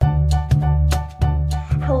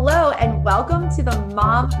welcome to the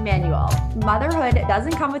Mom Manual. Motherhood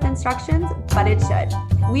doesn't come with instructions, but it should.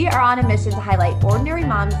 We are on a mission to highlight ordinary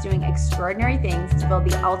moms doing extraordinary things to build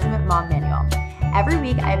the ultimate mom manual. Every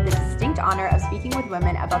week, I have the distinct honor of speaking with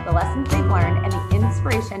women about the lessons they've learned and the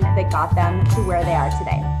inspiration that got them to where they are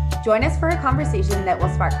today. Join us for a conversation that will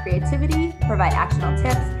spark creativity, provide actionable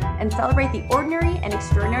tips, and celebrate the ordinary and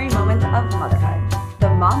extraordinary moments of motherhood. The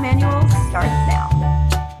Mom Manual starts now.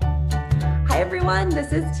 Hi everyone,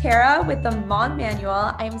 this is Tara with the Mom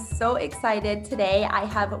Manual. I am so excited today. I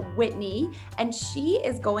have Whitney, and she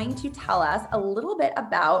is going to tell us a little bit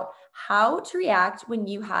about how to react when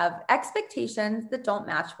you have expectations that don't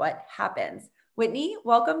match what happens. Whitney,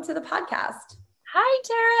 welcome to the podcast. Hi,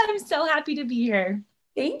 Tara. I'm so happy to be here.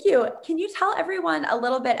 Thank you. Can you tell everyone a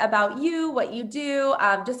little bit about you, what you do,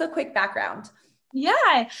 just a quick background?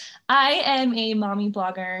 Yeah, I am a mommy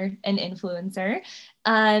blogger and influencer,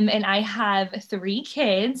 and I have 3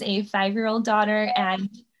 kids, a 5-year-old daughter and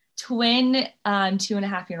twin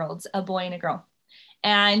 2.5-year-olds, a boy and a girl.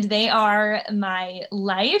 And they are my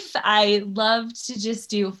life. I love to just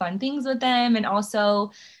do fun things with them. And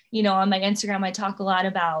also, on my Instagram, I talk a lot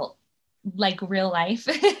about like real life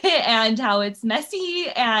and how it's messy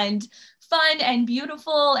and fun and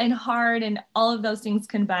beautiful and hard and all of those things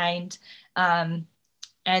combined.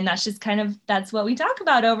 And that's just that's what we talk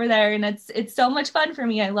about over there. And it's so much fun for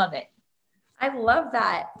me. I love it. I love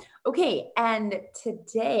that. Okay. And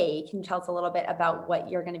today, can you tell us a little bit about what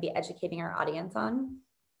you're going to be educating our audience on?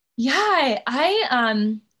 Yeah, I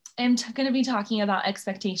am going to be talking about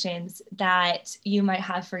expectations that you might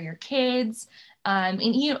have for your kids, and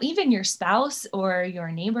even your spouse or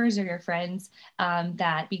your neighbors or your friends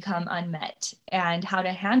that become unmet, and how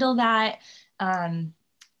to handle that,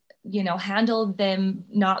 handle them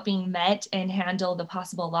not being met and handle the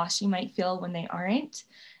possible loss you might feel when they aren't.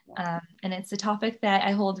 And it's a topic that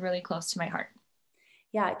I hold really close to my heart.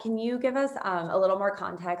 Yeah. Can you give us a little more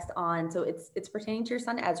context on, so it's pertaining to your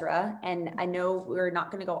son, Ezra, and I know we're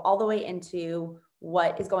not going to go all the way into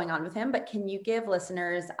what is going on with him, but can you give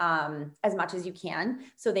listeners as much as you can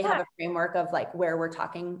so they have a framework of like where we're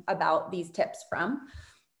talking about these tips from?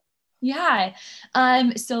 Yeah.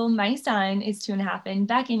 So my son is 2.5, and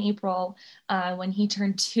back in April, when he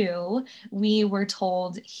turned 2, we were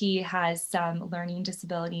told he has some learning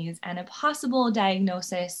disabilities and a possible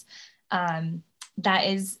diagnosis that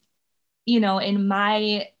is, in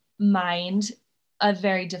my mind, a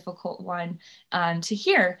very difficult one to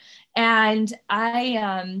hear. And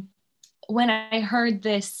when I heard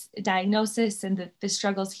this diagnosis and the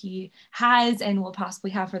struggles he has and will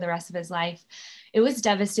possibly have for the rest of his life, it was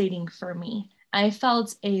devastating for me. I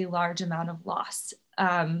felt a large amount of loss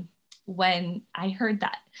when I heard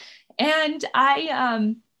that. And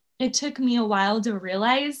it took me a while to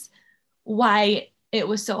realize why it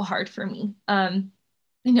was so hard for me.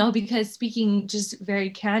 Because speaking just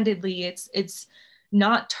very candidly, it's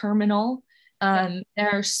not terminal. There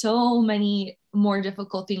are so many more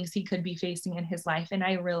difficult things he could be facing in his life. And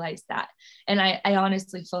I realized that. And I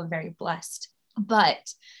honestly feel very blessed.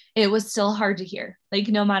 But it was still hard to hear. Like,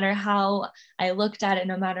 no matter how I looked at it,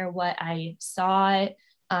 no matter what I saw,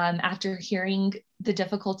 after hearing the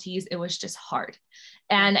difficulties, it was just hard.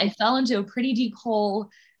 And I fell into a pretty deep hole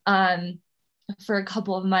for a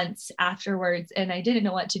couple of months afterwards, and I didn't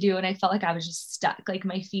know what to do. And I felt like I was just stuck. Like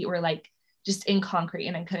my feet were like just in concrete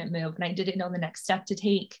and I couldn't move, and I didn't know the next step to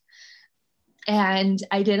take. And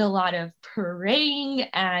I did a lot of praying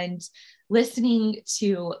and listening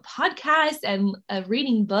to podcasts and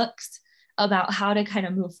reading books about how to kind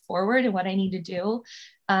of move forward and what I need to do.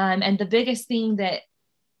 And the biggest thing that,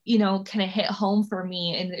 kind of hit home for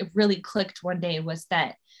me, and it really clicked one day, was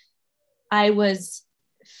that I was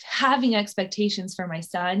having expectations for my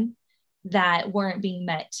son that weren't being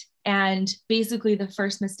met. And basically the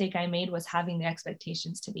first mistake I made was having the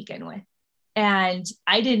expectations to begin with. And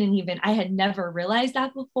I had never realized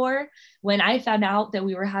that before. When I found out that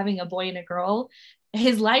we were having a boy and a girl,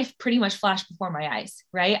 his life pretty much flashed before my eyes,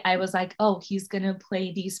 right? I was like, oh, he's going to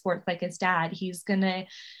play these sports like his dad. He's going to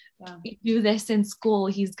do this in school.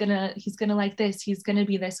 He's going to like this. He's going to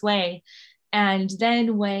be this way. And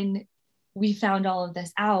then when we found all of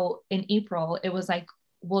this out in April, it was like,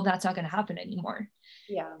 well, that's not going to happen anymore.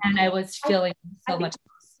 Yeah. And I was feeling so much.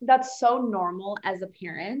 That's so normal as a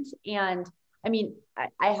parent. And I mean,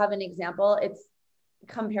 I have an example. It's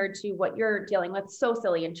compared to what you're dealing with, so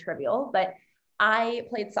silly and trivial, but I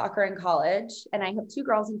played soccer in college, and I have 2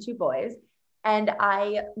 girls and 2 boys. And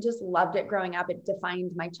I just loved it growing up. It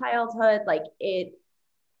defined my childhood. Like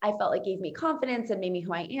I felt like gave me confidence and made me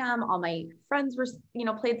who I am. All my friends were,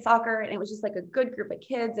 played soccer, and it was just like a good group of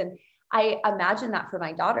kids. And I imagined that for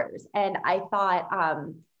my daughters. And I thought,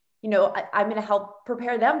 I'm going to help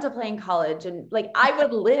prepare them to play in college. And like, I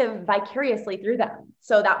would live vicariously through them.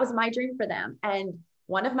 So that was my dream for them. And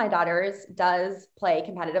one of my daughters does play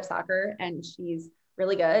competitive soccer, and she's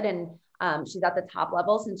really good. And she's at the top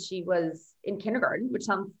level since she was in kindergarten, which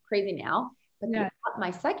sounds crazy now. But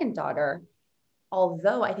my second daughter,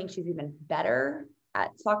 although I think she's even better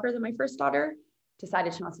at soccer than my first daughter,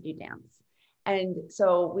 decided she wants to do dance. And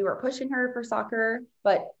so we were pushing her for soccer,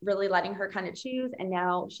 but really letting her kind of choose. And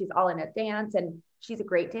now she's all in a dance, and she's a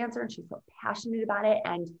great dancer, and she's so passionate about it.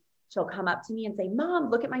 And she'll come up to me and say,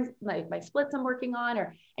 Mom, look at my splits I'm working on.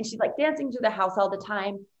 And she's like dancing through the house all the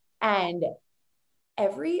time. And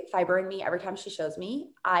every fiber in me, every time she shows me,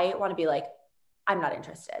 I want to be like, I'm not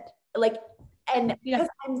interested. Because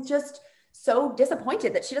I'm just so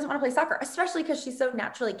disappointed that she doesn't want to play soccer, especially because she's so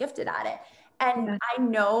naturally gifted at it. And I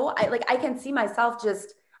know I can see myself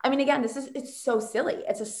again, it's so silly.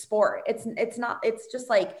 It's a sport. It's just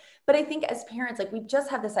like, but I think as parents, like, we just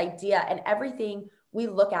have this idea, and everything we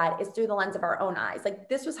look at is through the lens of our own eyes. Like,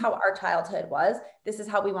 this was how our childhood was. This is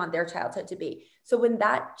how we want their childhood to be. So when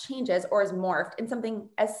that changes or is morphed in something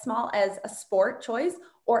as small as a sport choice,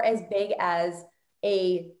 or as big as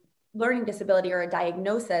a learning disability or a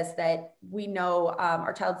diagnosis that we know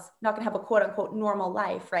our child's not going to have a quote unquote normal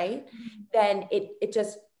life, right? Then it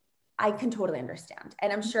just, I can totally understand.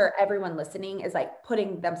 And I'm sure everyone listening is like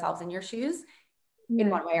putting themselves in your shoes in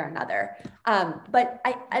one way or another. But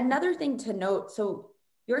another thing to note, so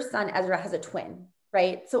your son Ezra has a twin,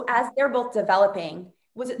 right? So as they're both developing,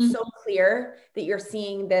 was it so clear that you're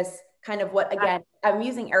seeing this kind of what, again, I'm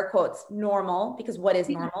using air quotes, normal, because what is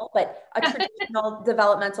normal, but a traditional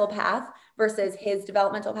developmental path versus his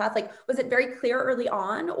developmental path? Like, was it very clear early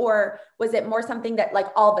on, or was it more something that like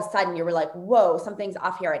all of a sudden you were like, whoa, something's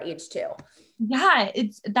off here at age 2? Yeah,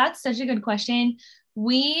 that's such a good question.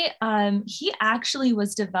 He actually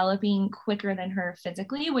was developing quicker than her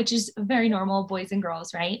physically, which is very normal, boys and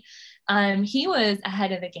girls, right? He was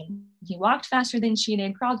ahead of the game. He walked faster than she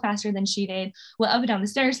did, crawled faster than she did, went up and down the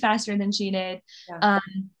stairs faster than she did. Yeah.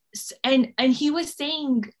 And he was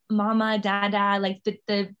saying mama, dada, like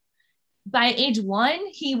the by age 1,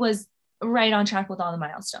 he was right on track with all the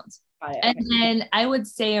milestones. And then I would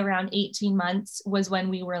say around 18 months was when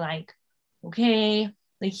we were like, okay,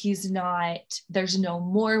 like there's no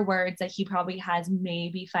more words. Like, he probably has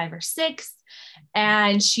maybe 5 or 6,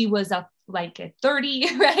 and she was up like at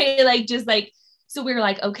 30, right? Like, just like, so we were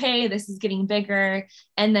like, okay, this is getting bigger.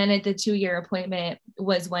 And then at the 2-year appointment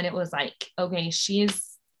was when it was like, okay,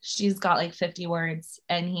 she's got like 50 words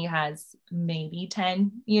and he has maybe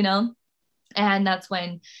 10, and that's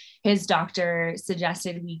when his doctor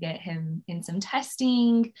suggested we get him in some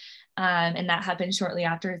testing. And that happened shortly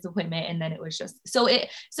after his appointment. And then it was just, so to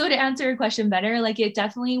answer your question better, like, it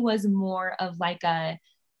definitely was more of like a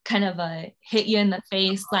kind of a hit you in the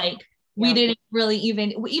face. Like, we didn't really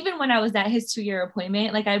even when I was at his 2-year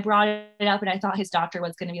appointment, like, I brought it up and I thought his doctor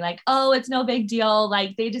was going to be like, oh, it's no big deal.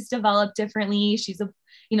 Like, they just develop differently. She's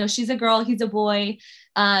a girl, he's a boy.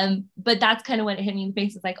 But that's kind of when it hit me in the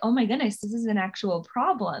face. It's like, oh my goodness, this is an actual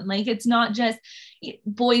problem. Like, it's not just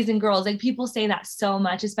boys and girls. Like, people say that so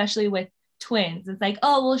much, especially with twins. It's like,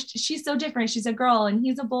 oh, well, she's so different. She's a girl and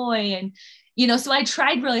he's a boy. And, so I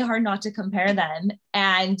tried really hard not to compare them.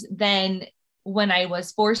 And then when I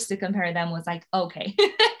was forced to compare them, was like, okay.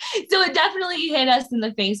 So it definitely hit us in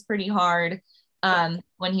the face pretty hard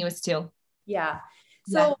when he was 2. Yeah.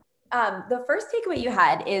 So the first takeaway you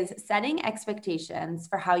had is setting expectations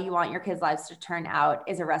for how you want your kids' lives to turn out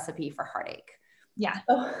is a recipe for heartache. Yeah.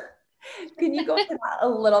 So, can you go into that a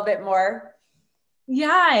little bit more?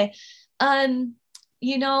 Yeah.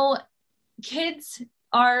 Kids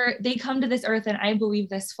they come to this earth, and I believe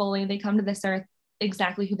this fully, they come to this earth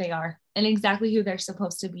exactly who they are and exactly who they're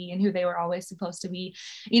supposed to be and who they were always supposed to be,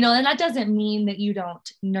 and that doesn't mean that you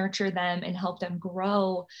don't nurture them and help them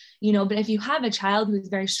grow, but if you have a child who's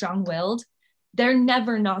very strong-willed, they're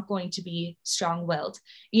never not going to be strong-willed.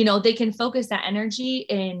 They can focus that energy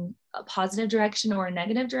in a positive direction or a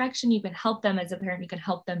negative direction. You can help them as a parent, you can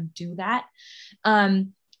help them do that.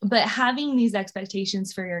 But having these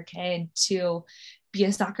expectations for your kid to be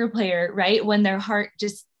a soccer player, right, when their heart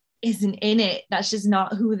just isn't in it, that's just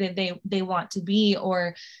not who they want to be.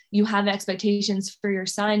 Or you have expectations for your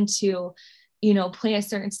son to, play a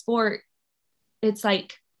certain sport. It's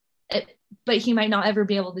like, but he might not ever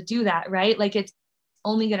be able to do that, right? Like, it's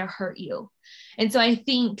only going to hurt you. And so I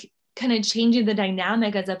think kind of changing the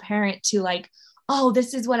dynamic as a parent to like, oh,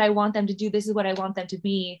 this is what I want them to do. This is what I want them to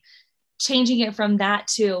be. Changing it from that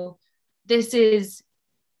to this is,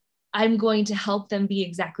 I'm going to help them be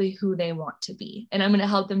exactly who they want to be. And I'm going to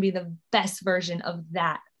help them be the best version of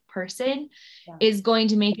that person is going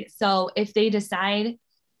to make it so if they decide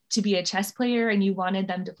to be a chess player and you wanted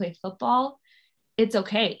them to play football, it's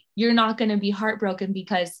okay. You're not going to be heartbroken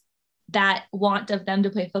because that want of them to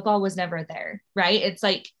play football was never there, right? It's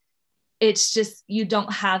like, it's just, you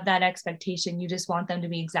don't have that expectation. You just want them to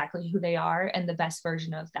be exactly who they are and the best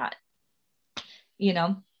version of that, you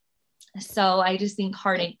know? So I just think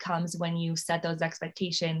heartache comes when you set those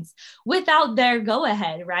expectations without their go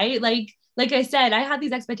ahead, right? Like I said, I had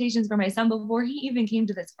these expectations for my son before he even came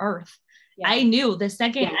to this earth. Yeah. I knew the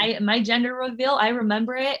second my gender reveal, I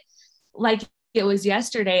remember it like it was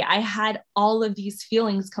yesterday. I had all of these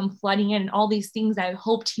feelings come flooding in and all these things I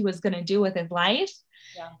hoped he was going to do with his life.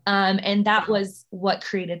 Yeah. And that was what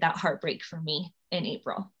created that heartbreak for me in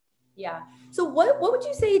April. Yeah. So what would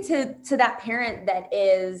you say to that parent that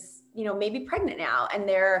is, you know, maybe pregnant now and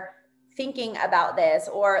they're thinking about this,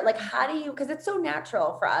 or like, how do you, because it's so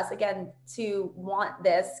natural for us, again, to want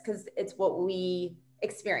this because it's what we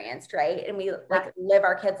experienced, right? And we like live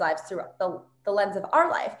our kids' lives through the lens of our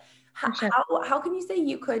life. How can you say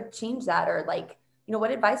you could change that, or like, you know,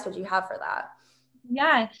 what advice would you have for that?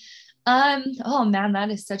 Yeah. Oh man, that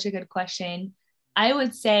is such a good question. I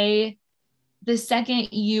would say the second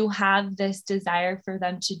you have this desire for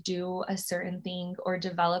them to do a certain thing or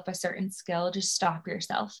develop a certain skill, just stop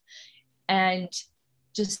yourself and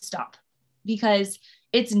just stop, because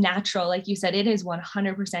it's natural. Like you said, it is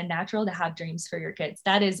 100% natural to have dreams for your kids.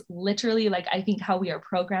 That is literally like, I think how we are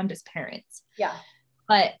programmed as parents. Yeah.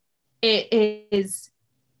 But it's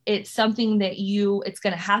something that it's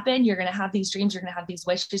going to happen. You're going to have these dreams. You're going to have these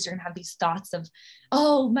wishes. You're going to have these thoughts of,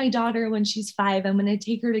 oh, my daughter, when she's 5, I'm going to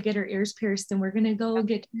take her to get her ears pierced and we're going to go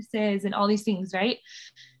get kisses and all these things, right?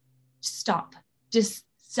 Stop. Just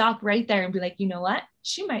stop right there and be like, you know what?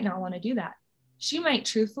 She might not want to do that. She might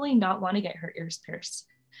truthfully not want to get her ears pierced.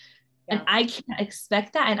 Yeah. And I can't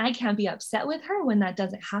expect that. And I can't be upset with her when that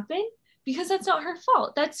doesn't happen, because that's not her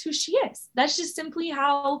fault. That's who she is. That's just simply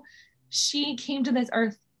how she came to this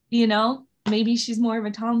earth. You know, maybe she's more of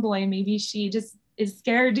a tomboy. Maybe she just is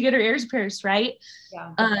scared to get her ears pierced, right?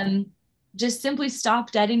 Yeah. Just simply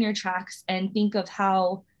stop dead in your tracks and think of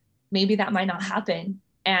how maybe that might not happen,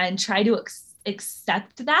 and try to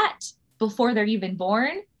accept that before they're even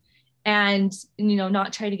born, and, you know,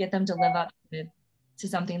 not try to get them to live up to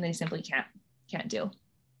something they simply can't do.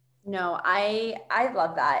 No, I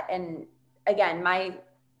love that. And again,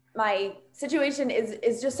 my situation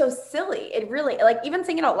is just so silly. It really, like, even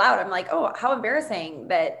saying it out loud, I'm like, oh, how embarrassing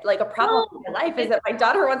that like a problem in my life is that my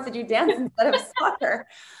daughter wants to do dance instead of soccer.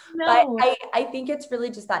 No. But I think it's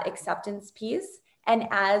really just that acceptance piece. And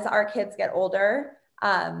as our kids get older,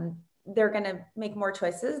 they're going to make more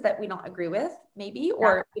choices that we don't agree with, maybe,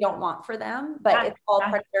 or we don't want for them, but it's all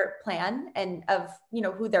part of their plan and of, you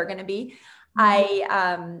know, who they're going to be.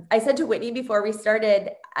 I said to Whitney before we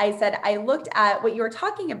started, I said, I looked at what you were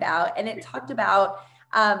talking about, and it talked about,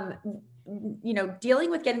 you know, dealing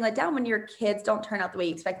with getting let down when your kids don't turn out the way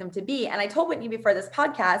you expect them to be. And I told Whitney before this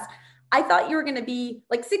podcast, I thought you were going to be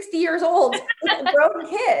like 60 years old with grown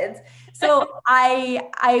kids. So I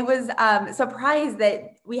was surprised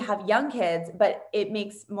that we have young kids, but it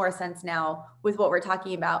makes more sense now with what we're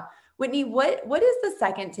talking about. Whitney, what is the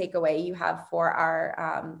second takeaway you have for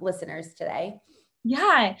our listeners today?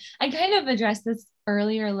 Yeah, I kind of addressed this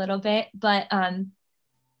earlier a little bit, but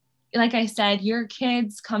like I said, your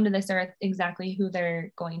kids come to this earth exactly who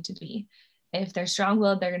they're going to be. If they're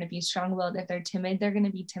strong-willed, they're going to be strong-willed. If they're timid, they're going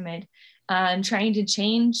to be timid. Trying to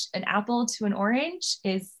change an apple to an orange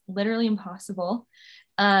is literally impossible.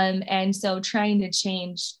 And so trying to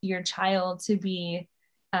change your child to be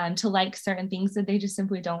to like certain things that they just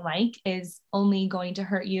simply don't like is only going to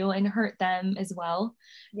hurt you and hurt them as well.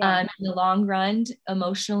 In the long run,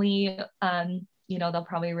 emotionally, you know, they'll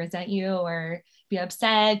probably resent you or be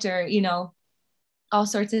upset, or, you know, all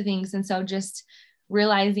sorts of things. And so just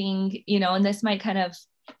realizing, you know, and this might kind of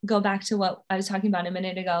go back to what I was talking about a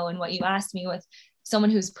minute ago and what you asked me with someone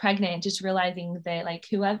who's pregnant, just realizing that, like,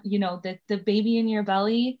 whoever, you know, the baby in your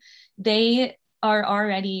belly, they are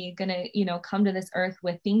already gonna, you know, come to this earth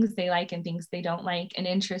with things they like and things they don't like, and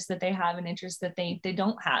interests that they have and interests that they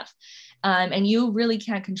don't have. And you really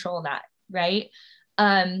can't control that, right?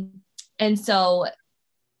 And so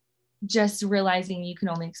just realizing you can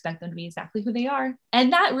only expect them to be exactly who they are.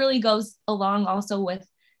 And that really goes along also with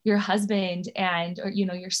your husband and, or, you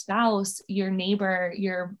know, your spouse, your neighbor,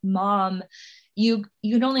 your mom, you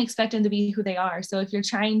can only expect them to be who they are. So if you're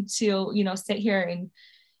trying to, sit here and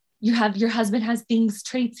you have your husband has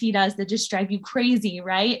traits he does that just drive you crazy,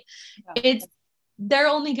 right? Yeah. They're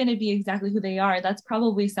only going to be exactly who they are. That's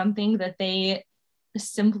probably something that they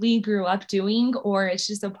simply grew up doing, or it's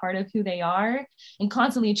just a part of who they are. And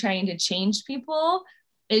constantly trying to change people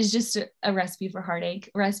is just a recipe for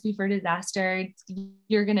heartache, a recipe for disaster.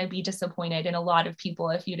 You're going to be disappointed in a lot of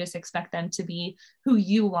people if you just expect them to be who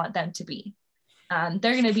you want them to be.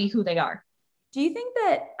 They're going to be who they are. Do you think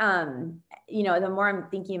that, the more I'm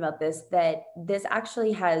thinking about this, that this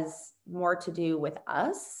actually has more to do with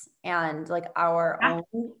us and like our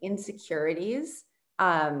own insecurities?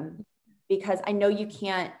 Because I know you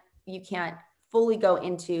can't fully go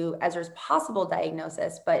into Ezra's possible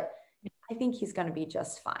diagnosis, but I think he's going to be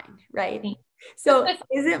just fine, right? So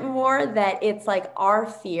is it more that it's like our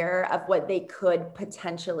fear of what they could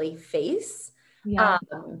potentially face? Yeah.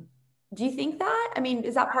 Do you think that? I mean,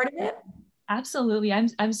 is that part of it? Absolutely.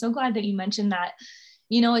 I'm so glad that you mentioned that.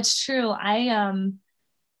 It's true.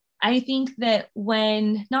 I think that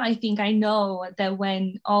I know that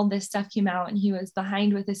when all this stuff came out and he was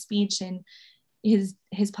behind with his speech and his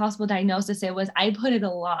possible diagnosis, I put it a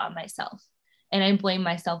lot on myself and I blame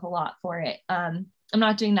myself a lot for it. I'm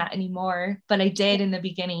not doing that anymore, but I did in the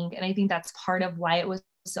beginning. And I think that's part of why it was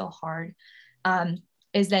so hard.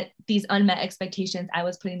 Is that these unmet expectations, I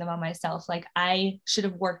was putting them on myself. Like I should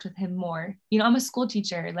have worked with him more. I'm a school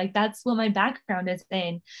teacher. Like that's what my background is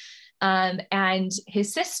in. And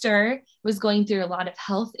his sister was going through a lot of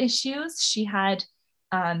health issues. She had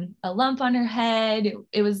a lump on her head.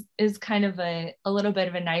 It was kind of a little bit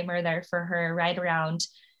of a nightmare there for her right around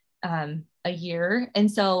a year.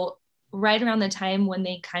 And so right around the time when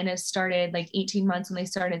they kind of started, like 18 months when they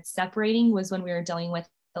started separating, was when we were dealing with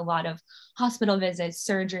a lot of hospital visits,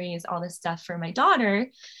 surgeries, all this stuff for my daughter.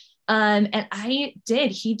 And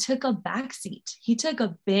he took a backseat. He took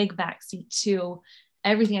a big backseat to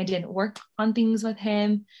everything I did, work on things with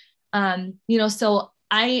him. So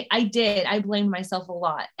I blamed myself a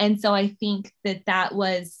lot. And so I think that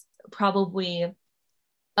was probably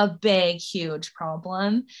a big, huge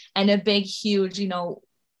problem and a big, huge,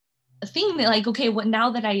 thing that like, okay, now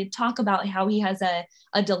that I talk about how he has a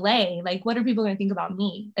delay, like what are people going to think about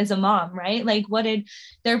me as a mom, right? Like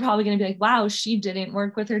they're probably going to be like, wow, she didn't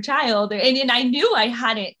work with her child. And I knew I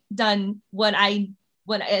hadn't done what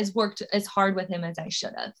has worked as hard with him as I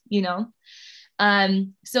should have,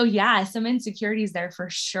 So yeah, some insecurities there for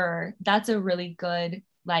sure. That's a really good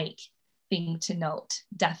thing to note,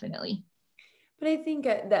 definitely. But I think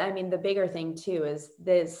the bigger thing too is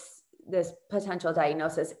this potential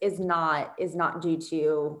diagnosis is not due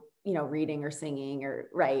to, reading or singing or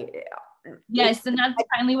right. Yes. And that's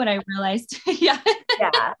finally what I realized. Yeah.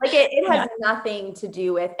 Yeah. Like it has nothing to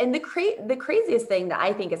do with, and the craziest thing that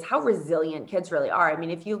I think is how resilient kids really are. I mean,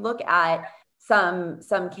 if you look at some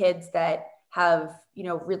kids that have,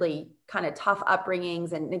 really kind of tough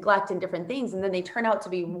upbringings and neglect and different things, and then they turn out to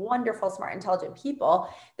be wonderful, smart, intelligent people.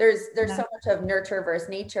 There's so much of nurture versus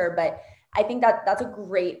nature, but I think that's a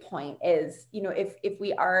great point is, if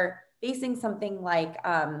we are facing something like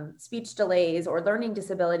speech delays or learning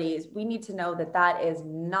disabilities, we need to know that is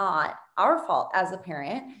not our fault as a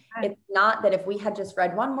parent. It's not that if we had just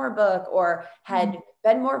read one more book or had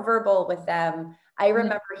been more verbal with them. I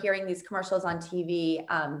remember hearing these commercials on TV.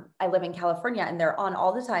 I live in California and they're on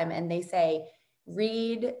all the time. And they say,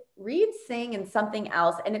 read, sing, and something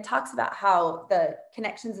else. And it talks about how the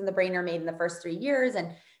connections in the brain are made in the first 3 years.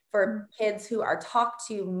 And for kids who are talked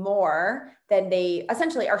to more, then they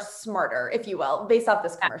essentially are smarter, if you will, based off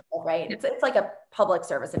this commercial, right? It's like a public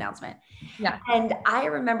service announcement. Yeah. And I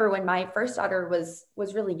remember when my first daughter was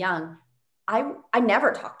really young, I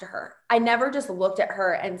never talked to her. I never just looked at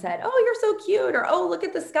her and said, oh, you're so cute, or, oh, look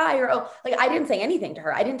at the sky, or, oh, like I didn't say anything to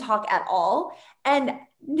her. I didn't talk at all. And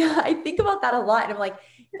I think about that a lot. And I'm like,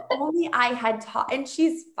 if only I had talked, and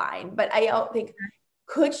she's fine, but I think,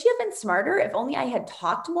 could she have been smarter if only I had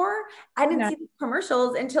talked more? I didn't see the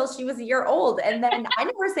commercials until she was a year old. And then I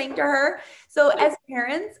never sang to her. So as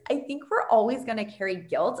parents, I think we're always going to carry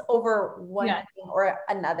guilt over one thing or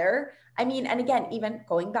another. I mean, and again, even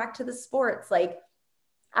going back to the sports, like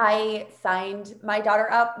I signed my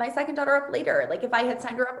second daughter up later. Like if I had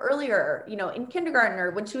signed her up earlier, in kindergarten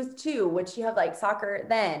or when she was 2, would she have like soccer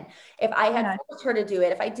then? If I had forced her to do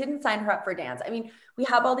it, if I didn't sign her up for dance, I mean, we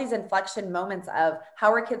have all these inflection moments of how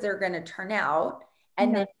our kids are going to turn out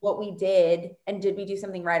and then what we did, and did we do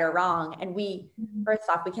something right or wrong? And first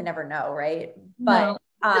off, we can never know. Right. But,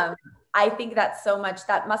 I think that's so much,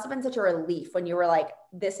 that must've been such a relief when you were like,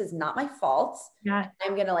 this is not my fault. Yeah.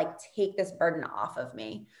 I'm going to like take this burden off of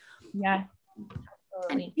me. Yeah.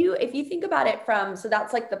 And if you think about it from, so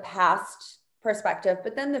that's like the past perspective,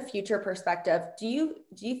 but then the future perspective, do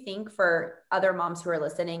you think for other moms who are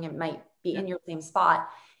listening and might be in your same spot,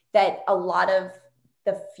 that a lot of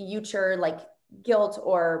the future like guilt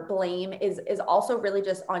or blame is also really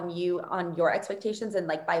just on you, on your expectations, and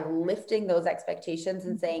like by lifting those expectations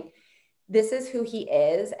and saying, this is who he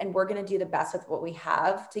is, and we're going to do the best with what we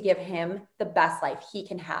have to give him the best life he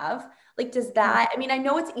can have. Like, does that, I mean, I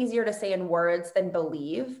know it's easier to say in words than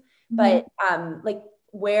believe, but like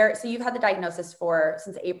so you've had the diagnosis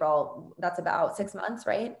since April, that's about 6 months,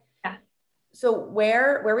 right? Yeah. So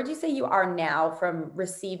where would you say you are now from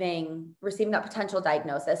receiving that potential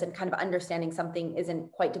diagnosis and kind of understanding something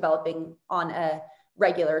isn't quite developing on a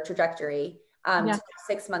regular trajectory? Yeah. So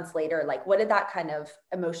 6 months later, like what did that kind of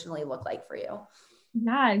emotionally look like for you?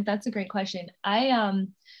 Yeah, that's a great question. I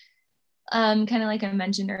kind of like I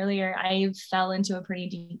mentioned earlier, I fell into a pretty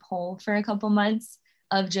deep hole for a couple months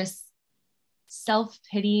of just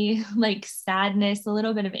self-pity, like sadness, a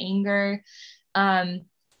little bit of anger,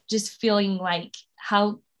 just feeling like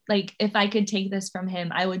like if I could take this from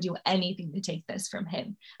him, I would do anything to take this from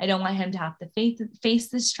him. I don't want him to have to face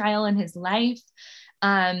this trial in his life.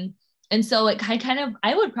 And so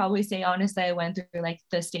I would probably say, honestly, I went through like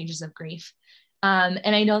the stages of grief.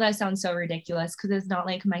 And I know that sounds so ridiculous because it's not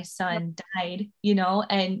like my son died,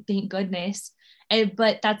 and thank goodness.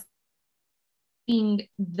 But that's being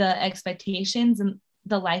the expectations and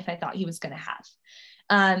the life I thought he was going to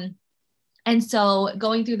have. And so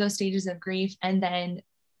going through those stages of grief and then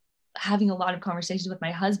having a lot of conversations with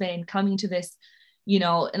my husband, coming to this,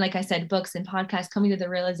 and like I said, books and podcasts, coming to the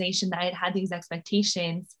realization that I had these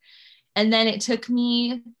expectations. And then it took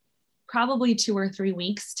me probably 2 or 3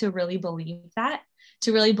 weeks to really believe that,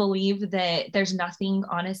 there's nothing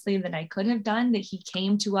honestly that I could have done, that he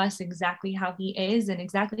came to us exactly how he is and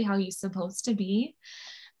exactly how he's supposed to be.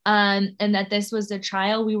 And that this was a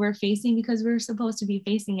trial we were facing because we were supposed to be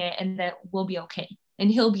facing it, and that we'll be okay and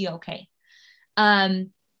he'll be okay.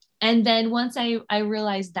 And then once I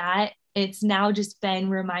realized that, it's now just been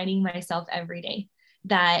reminding myself every day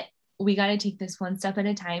that we got to take this one step at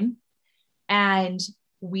a time, and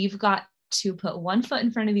we've got to put one foot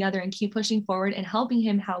in front of the other and keep pushing forward and helping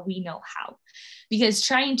him how we know how. Because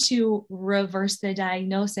trying to reverse the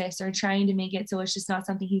diagnosis or trying to make it so it's just not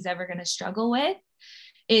something he's ever going to struggle with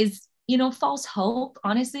is, false hope.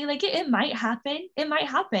 Honestly, like it might happen,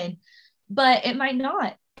 but it might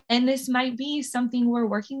not. And this might be something we're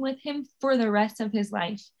working with him for the rest of his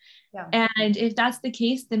life. Yeah. And if that's the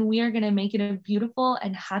case, then we are going to make it a beautiful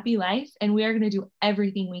and happy life. And we are going to do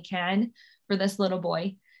everything we can for this little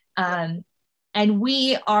boy. And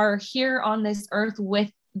we are here on this earth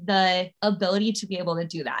with the ability to be able to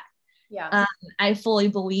do that. Yeah. I fully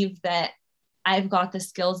believe that I've got the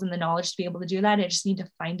skills and the knowledge to be able to do that. I just need to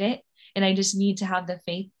find it. And I just need to have the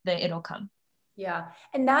faith that it'll come. Yeah.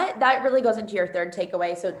 And that really goes into your third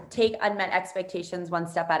takeaway. So take unmet expectations one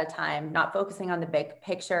step at a time, not focusing on the big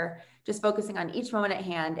picture, just focusing on each moment at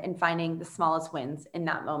hand and finding the smallest wins in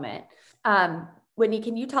that moment. Whitney,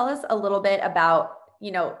 can you tell us a little bit about,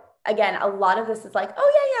 again, a lot of this is like,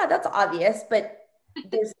 oh yeah, that's obvious, but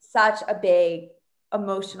there's such a big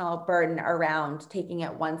emotional burden around taking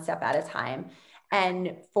it one step at a time.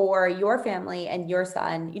 And for your family and your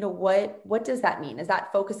son, what does that mean? Is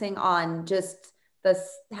that focusing on just the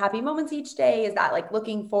happy moments each day? Is that like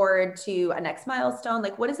looking forward to a next milestone?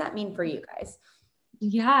 Like, what does that mean for you guys?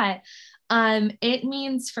 Yeah. It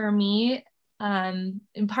means for me, and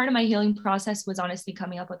part of my healing process was honestly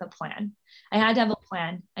coming up with a plan. I had to have a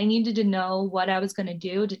plan. I needed to know what I was going to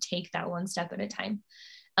do to take that one step at a time.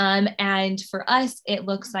 And for us, it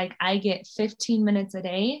looks like I get 15 minutes a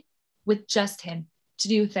day with just him to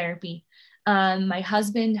do therapy. My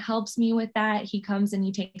husband helps me with that. He comes and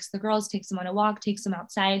he takes the girls, takes them on a walk, takes them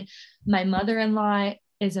outside. My mother-in-law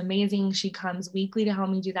is amazing. She comes weekly to help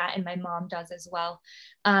me do that. And my mom does as well.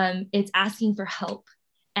 It's asking for help.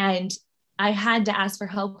 And I had to ask for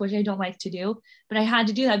help, which I don't like to do, but I had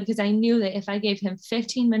to do that because I knew that if I gave him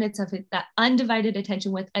 15 minutes of that undivided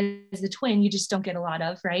attention with as a twin, you just don't get a lot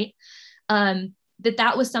of, right?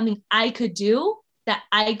 That was something I could do, that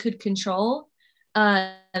I could control.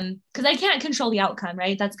 Because I can't control the outcome,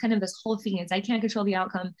 right? That's kind of this whole thing is I can't control the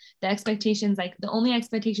outcome. The expectations, like the only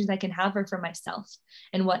expectations I can have are for myself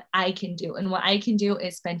and what I can do. And what I can do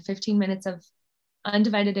is spend 15 minutes of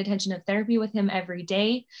undivided attention of therapy with him every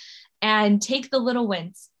day and take the little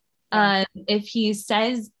wins. Yeah. If he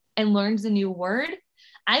says and learns a new word,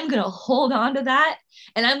 I'm going to hold on to that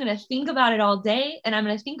and I'm going to think about it all day and I'm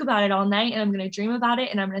going to think about it all night and I'm going to dream about it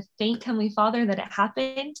and I'm going to thank Heavenly Father that it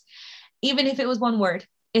happened. Even if it was one word,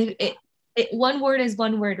 One word is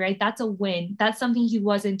one word, right? That's a win. That's something he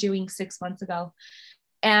wasn't doing 6 months ago.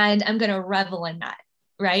 And I'm going to revel in that.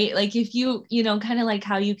 Right. Like if kind of like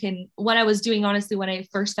how you can, what I was doing, honestly, when I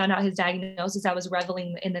first found out his diagnosis, I was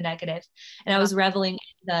reveling in the negative, and I was reveling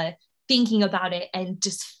in the thinking about it and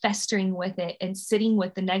just festering with it and sitting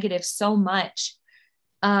with the negative so much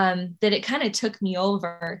that it kind of took me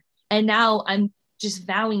over. And now I'm just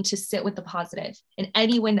vowing to sit with the positive, and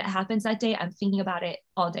any win that happens that day, I'm thinking about it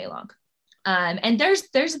all day long. And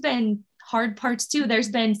there's been hard parts too. There's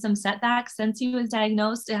been some setbacks since he was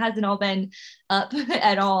diagnosed. It hasn't all been up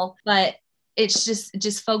at all, but it's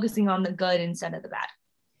just focusing on the good instead of the bad.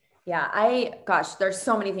 Yeah, there's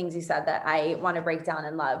so many things you said that I want to break down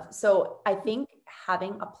and love. So I think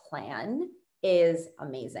having a plan is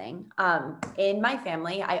amazing. In my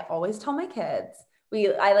family, I always tell my kids,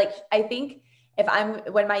 I think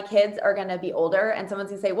when my kids are going to be older and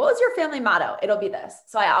someone's gonna say, what was your family motto? It'll be this.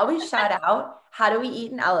 So I always shout out, how do we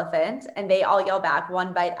eat an elephant? And they all yell back,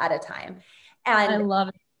 one bite at a time. And I love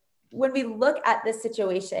it. When we look at this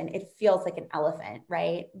situation, it feels like an elephant,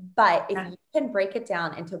 right? But if you can break it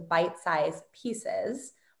down into bite-sized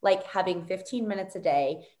pieces, like having 15 minutes a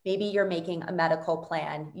day, maybe you're making a medical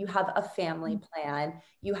plan, you have a family plan,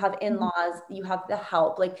 you have in-laws, you have the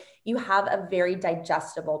help, like you have a very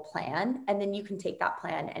digestible plan. And then you can take that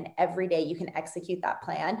plan and every day you can execute that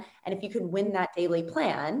plan. And if you can win that daily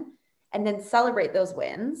plan and then celebrate those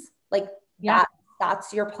wins, like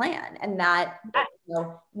that's your plan. And that,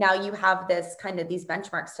 now you have these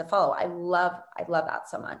benchmarks to follow. I love that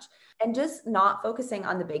so much. And just not focusing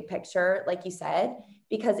on the big picture, like you said,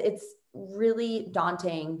 because it's really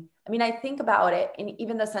daunting. I mean, I think about it in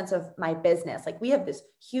even the sense of my business, like we have this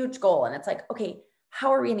huge goal and it's like, okay,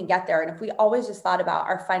 how are we going to get there? And if we always just thought about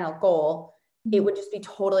our final goal, it would just be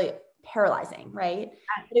totally paralyzing, right?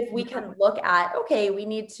 But if we can look at, okay, we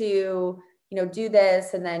need to, do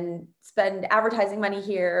this and then spend advertising money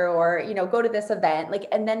here or, go to this event,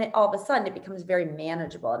 and then all of a sudden it becomes very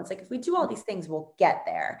manageable. And it's like, if we do all these things, we'll get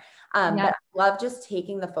there. But I love just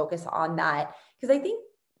taking the focus on that. Cause I think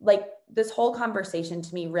this whole conversation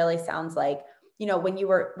to me really sounds like,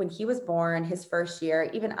 when he was born, his first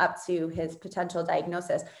year, even up to his potential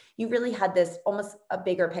diagnosis, you really had this almost a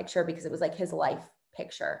bigger picture because it was like his life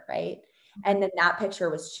picture. Right. And then that picture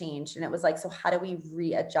was changed. And it was like, so how do we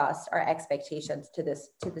readjust our expectations to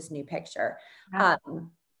this new picture?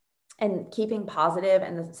 And keeping positive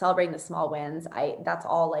and celebrating the small wins. That's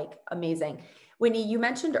all amazing. Whitney, you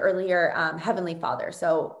mentioned earlier, Heavenly Father.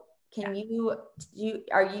 So are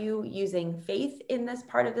you using faith in this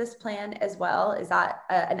part of this plan as well? Is that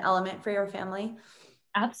an element for your family?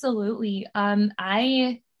 Absolutely.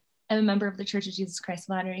 I am a member of the Church of Jesus Christ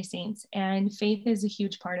of Latter-day Saints, and faith is a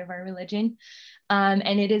huge part of our religion. And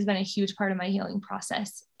it has been a huge part of my healing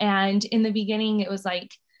process. And in the beginning, it was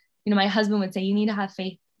like, my husband would say, you need to have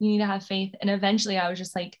faith. You need to have faith. And eventually I was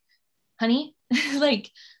just like, honey,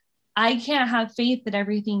 I can't have faith that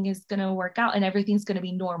everything is going to work out and everything's going to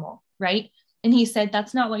be normal. Right. And he said,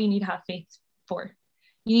 that's not what you need to have faith for.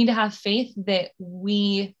 You need to have faith that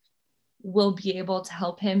we will be able to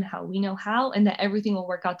help him how we know how, and that everything will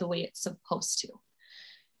work out the way it's supposed to.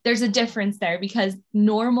 There's a difference there, because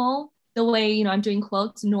normal, the way, I'm doing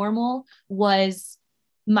quotes, normal was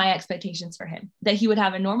my expectations for him, that he would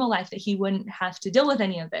have a normal life, that he wouldn't have to deal with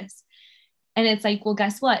any of this. And it's like, well,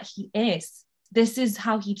 guess what? This is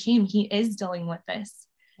how he came. He is dealing with this.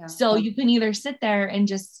 Yeah. So you can either sit there and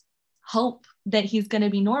just hope that he's going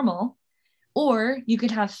to be normal, or you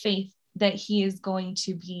could have faith that he is going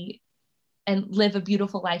to be and live a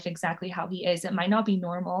beautiful life exactly how he is. It might not be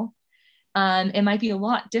normal. It might be a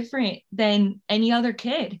lot different than any other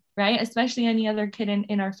kid, right? Especially any other kid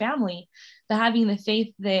in our family. But having the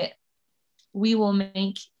faith that we will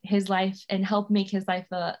make his life and help make his life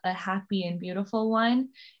a happy and beautiful one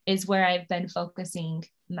is where I've been focusing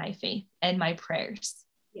my faith and my prayers.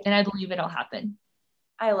 Yeah. And I believe it'll happen.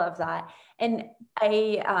 I love that. And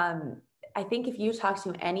I think if you talk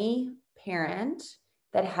to any parent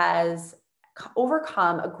that has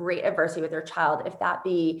overcome a great adversity with their child, if that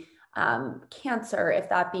be cancer, if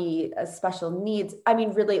that be special needs, I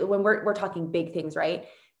mean, really, when we're talking big things, right?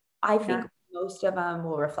 I think most of them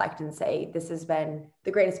will reflect and say, this has been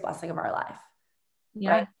the greatest blessing of our life.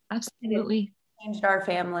 Yeah, right? Absolutely. It changed our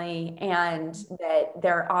family, and that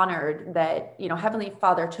they're honored that, Heavenly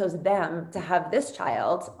Father chose them to have this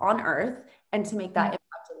child on earth and to make that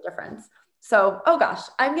impact and difference. So, oh gosh,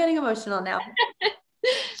 I'm getting emotional now.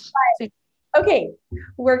 Okay,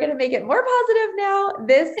 we're going to make it more positive now.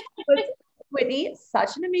 This was, Whitney,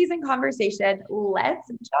 such an amazing conversation. Let's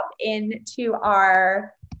jump into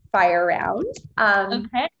our fire round.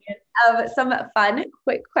 Okay. of some fun,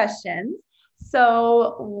 quick questions.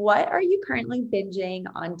 So, what are you currently binging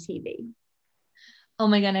on TV? Oh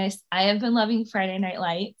my goodness. I have been loving Friday Night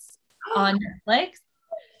Lights on Netflix.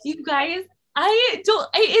 You guys,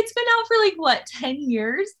 it's been out for like what, 10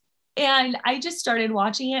 years? And I just started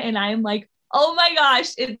watching it and I'm like, oh my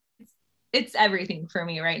gosh, it's everything for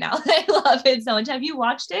me right now. I love it so much. Have you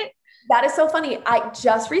watched it? That is so funny. I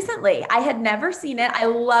had never seen it. I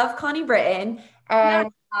love Connie Britton. Yeah.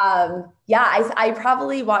 And yeah, I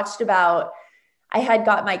probably watched I had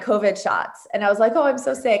got my COVID shots and I was like, oh, I'm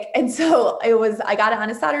so sick. And so I got it on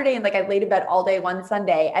a Saturday and like I laid in bed all day one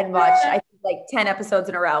Sunday and watched, I think, like 10 episodes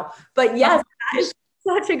in a row. But yes, that is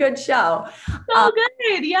such a good show. So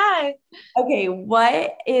good. Yeah. Okay.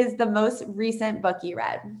 What is the most recent book you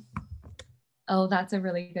read? Oh, that's a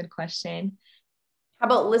really good question. How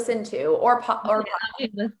about listen to or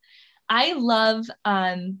I love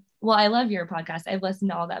I love your podcast. I've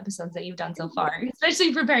listened to all the episodes that you've done so far,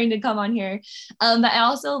 especially preparing to come on here. But I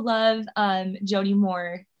also love Jody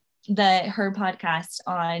Moore, her podcast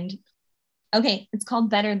on it's called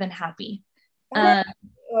Better Than Happy. I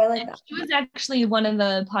like that. She was actually one of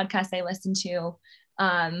the podcasts I listened to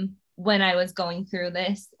when I was going through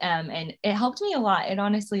this. And it helped me a lot. It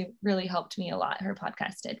honestly really helped me a lot. Her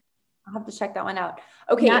podcast did. I'll have to check that one out.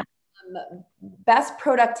 Okay. Yeah. Best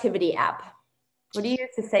productivity app. What do you use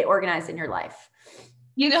to stay organized in your life?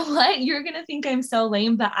 You know what? You're going to think I'm so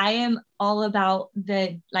lame, but I am all about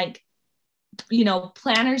the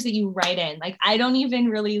planners that you write in. Like, I don't even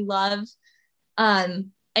really love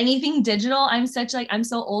anything digital. I'm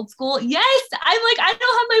so old school. Yes. I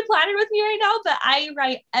don't have my planner with me right now, but I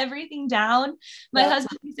write everything down. My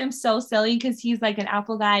husband thinks I'm so silly because he's like an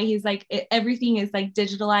Apple guy. He's like, everything is like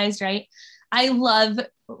digitalized, right? I love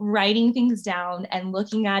writing things down and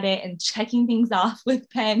looking at it and checking things off with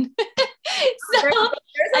pen. So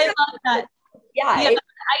I love that. Yeah.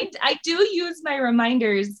 I do use my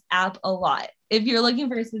reminders app a lot. If you're looking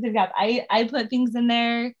for a specific app, I put things in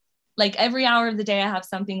there. Like every hour of the day, I have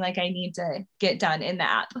something like I need to get done in the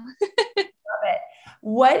app. Love it.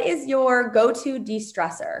 What is your go-to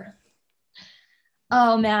de-stressor?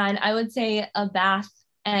 Oh man, I would say a bath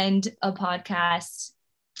and a podcast.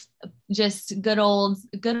 Just good old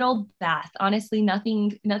bath. Honestly,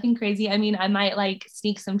 nothing crazy. I mean, I might like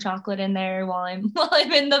sneak some chocolate in there while I'm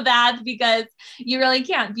in the bath because you really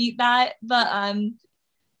can't beat that. But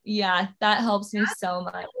yeah, that helps me so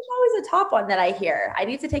much. There's always a top one that I hear. I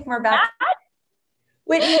need to take more back.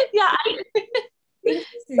 Whitney, yeah. Thank you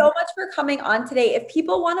so much for coming on today. If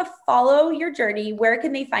people want to follow your journey, where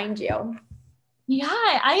can they find you? Yeah,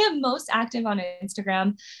 I am most active on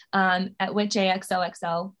Instagram at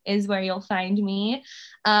WhitJXOXO is where you'll find me.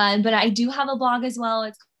 But I do have a blog as well.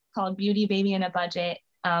 It's called Beauty Baby in a Budget.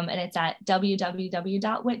 And it's at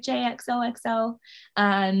www.whitjxoxo.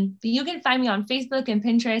 But you can find me on Facebook and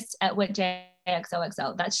Pinterest at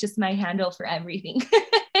WhitJXOXO. That's just my handle for everything.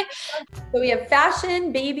 So we have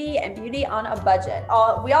fashion, baby, and beauty on a budget.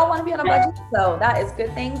 We all want to be on a budget, so that is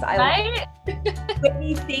good things. Right?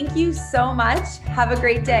 Whitney, thank you so much. Have a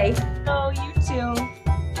great day. Oh, you too.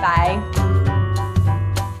 Bye.